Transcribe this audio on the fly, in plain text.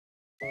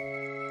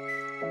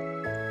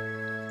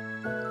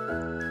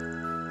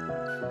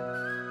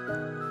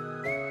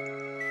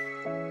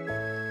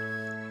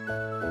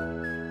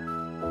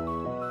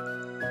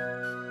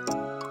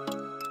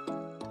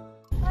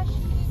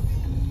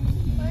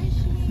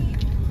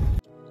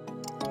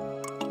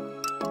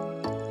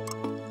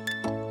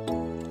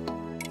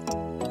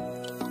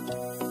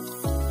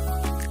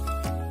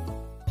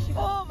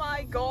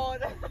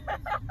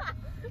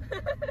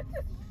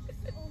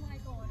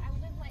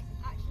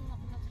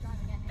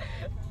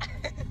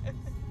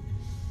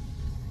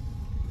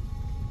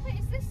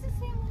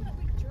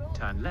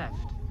left.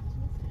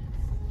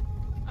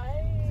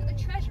 Is it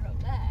the treasure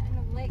up there and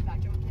the lake that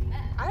jumped in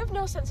there? I have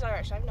no sense of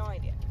direction, I have no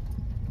idea.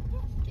 Yeah,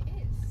 I think it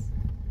is.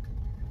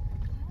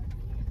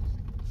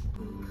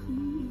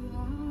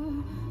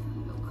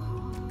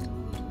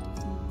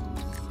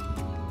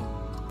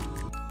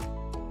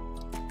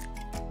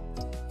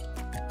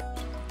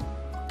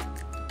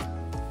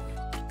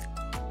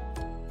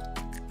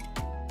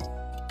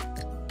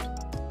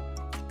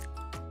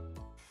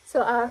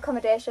 So our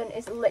accommodation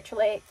is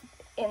literally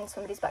in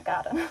somebody's back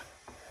garden.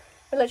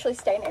 We're literally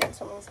staying in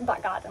someone's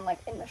back garden, like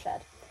in the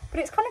shed.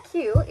 But it's kind of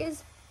cute.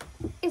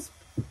 It's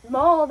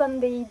more than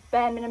the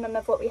bare minimum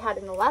of what we had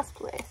in the last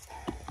place.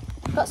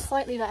 We've got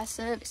slightly better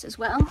service as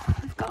well.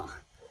 We've got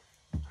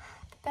the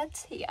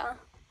beds here.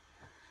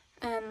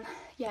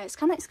 Yeah, it's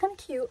kind of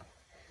cute.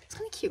 It's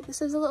kind of cute.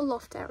 This is a little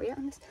loft area,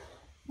 and this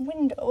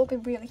window will be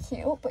really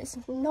cute, but it's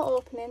not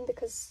opening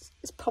because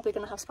it's probably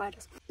gonna have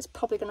spiders. It's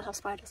probably gonna have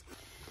spiders.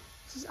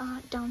 This is our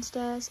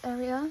downstairs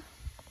area.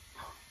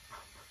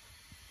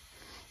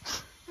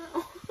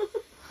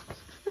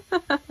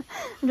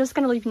 I'm just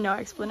gonna leave no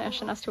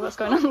explanation as to what's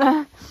going on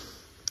there.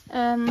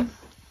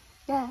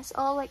 Yeah, it's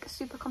all like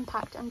super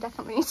compact and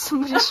definitely needs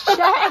somebody's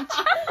shed.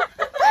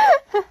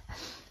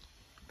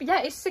 But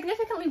yeah, it's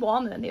significantly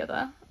warmer than the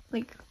other.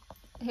 Like,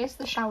 here's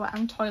the shower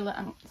and toilet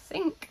and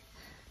sink.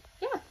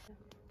 Yeah.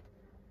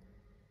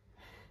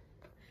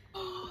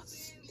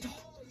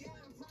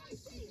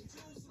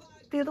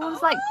 The other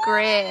one's like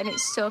grey and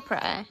it's so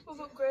pretty. We've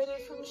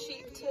upgraded from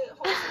sheep to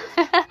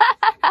horses.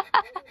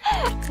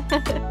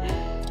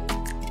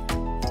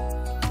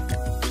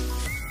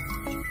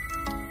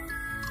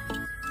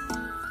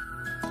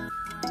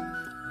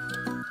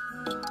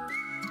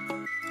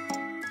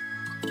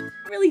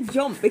 Really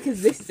jump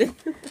because this is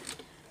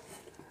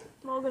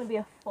more gonna be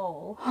a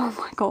fall. Oh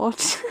my god.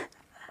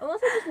 Unless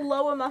I just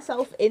lower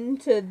myself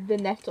into the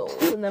nettles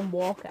and then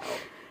walk out.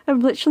 I'm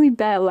literally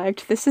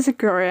bare-legged. This is a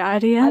great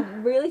idea. I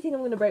really think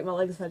I'm gonna break my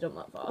legs if I jump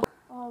that far.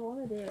 Oh, I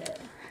wanna do it.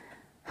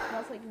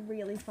 That's like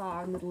really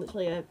far and with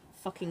literally a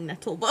fucking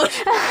nettle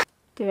bush.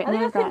 Do it I now,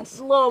 think I guys.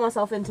 can lower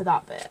myself into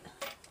that bit.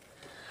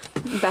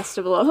 Best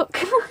of luck.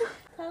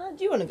 Do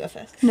you want to go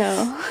first?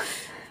 No,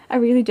 I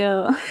really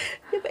don't.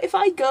 Yeah, but if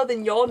I go,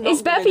 then you're not.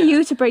 It's better for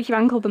you to break your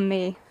ankle than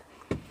me.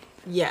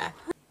 Yeah.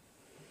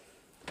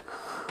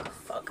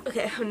 Fuck.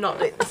 Okay, I'm not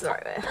doing this the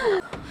right way.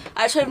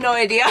 I actually have no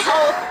idea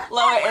how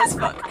low it is.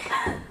 Fuck.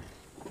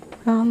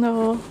 Oh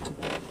no.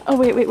 Oh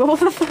wait, what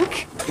the fuck?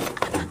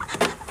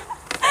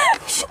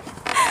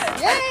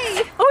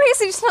 Yay! Oh wait,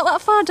 so it's not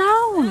that far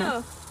down.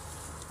 No.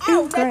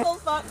 Ow, great.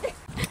 nettles, fuck.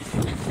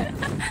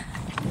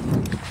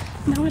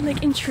 Now we're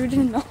like intruding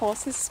in the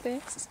horse's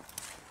space.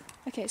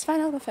 Okay, it's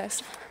fine, I'll go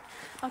first.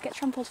 I'll get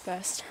trampled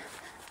first.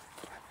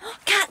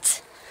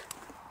 Cat!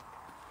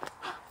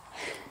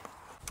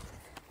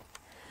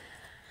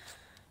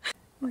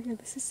 Oh my god,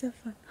 this is so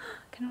fun.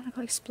 I kind of want to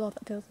go explore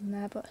that building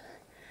there, but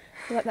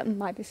I feel like that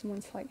might be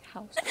someone's like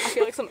house. I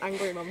feel like some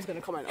angry mum's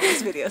gonna comment on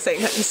this video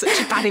saying that it's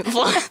such a bad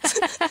influence.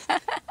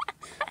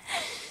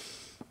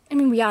 I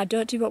mean, we are,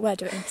 don't do what we're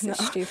doing, it's not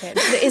stupid.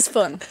 But it is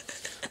fun.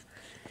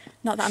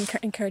 Not that I'm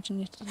encouraging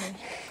you to do.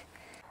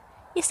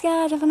 You're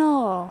scared of an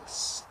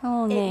horse?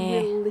 Oh no.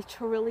 It will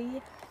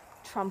literally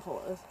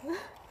trample us.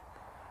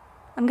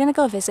 I'm gonna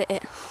go visit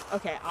it.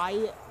 Okay,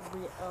 oh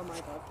my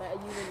god, better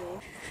you than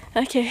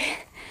me. Okay,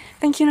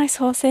 thank you, nice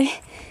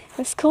horsey.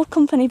 It's cool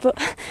company, but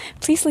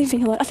please leave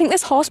me alone. I think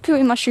there's horse poo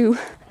in my shoe.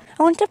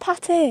 I want to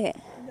pat it.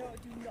 No,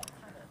 do not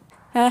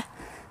pat it.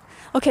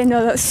 Okay,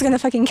 no, that's gonna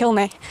fucking kill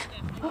me.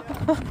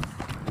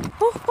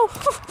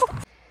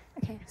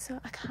 Okay, so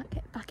I can't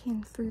get back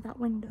in through that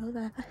window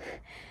there.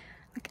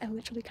 Like, I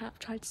literally can't. I've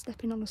tried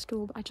stepping on a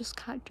stool, but I just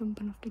can't jump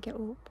enough to get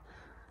up.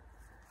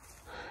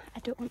 I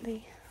don't want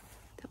the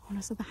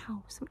owners of the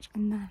house, which are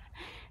in there,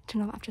 to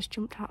know that I've just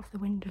jumped out of the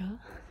window.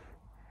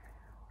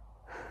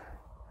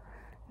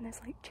 And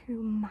there's like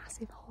two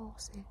massive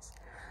horses.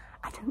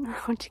 I don't know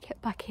how to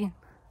get back in.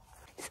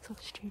 It's so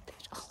stupid.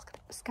 Oh, look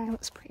at the sky,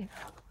 looks pretty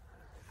now.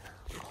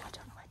 Oh, I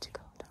don't know where to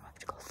go. I don't know where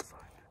to go through.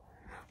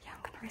 Yeah,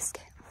 I'm gonna risk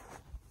it.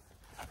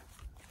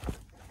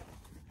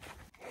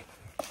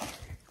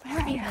 Where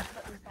are you?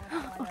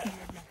 Okay.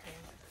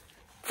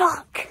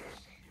 Fuck!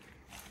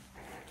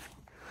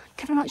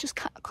 Can I not just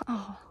cut?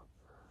 Oh.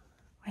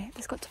 Wait,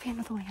 there's got to be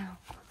another way out.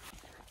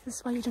 This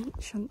is why you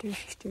shouldn't do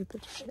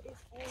stupid shit.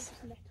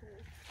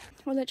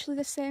 We're literally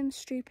the same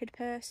stupid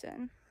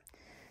person.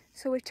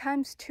 So with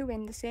times 2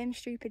 in the same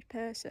stupid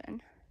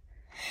person,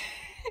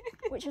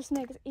 which just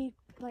makes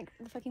like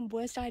the fucking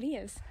worst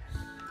ideas.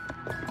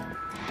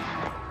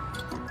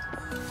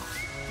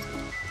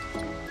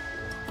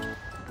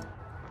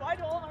 Why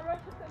do all my road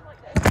systems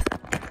like this?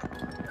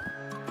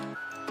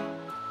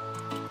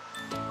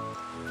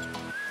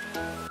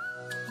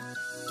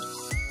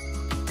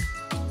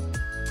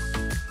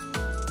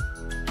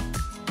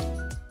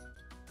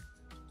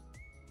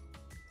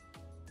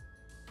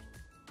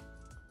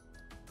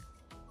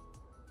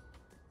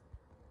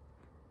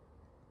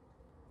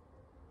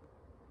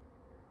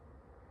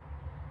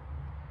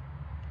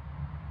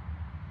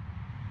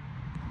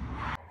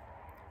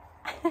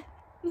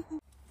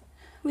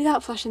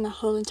 without flashing the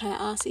whole entire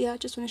arse here, I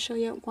just want to show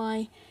you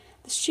why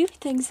the stupid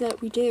things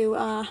that we do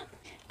are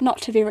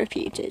not to be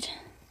repeated.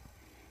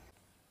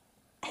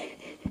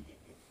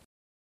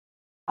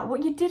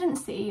 What you didn't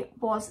see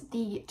was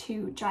the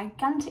two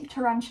gigantic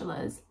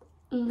tarantulas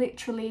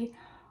literally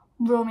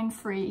roaming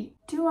free.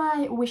 Do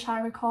I wish I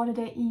recorded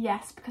it?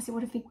 Yes, because it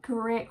would have been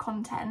great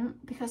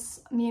content,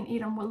 because me and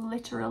Eden were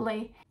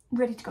literally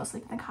ready to go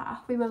sleep in the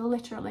car. We were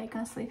literally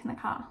going to sleep in the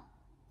car.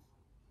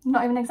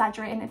 Not even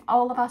exaggerating, if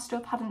all of our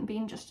stuff hadn't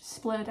been just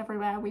splurred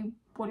everywhere, we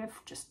would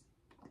have just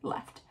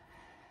left.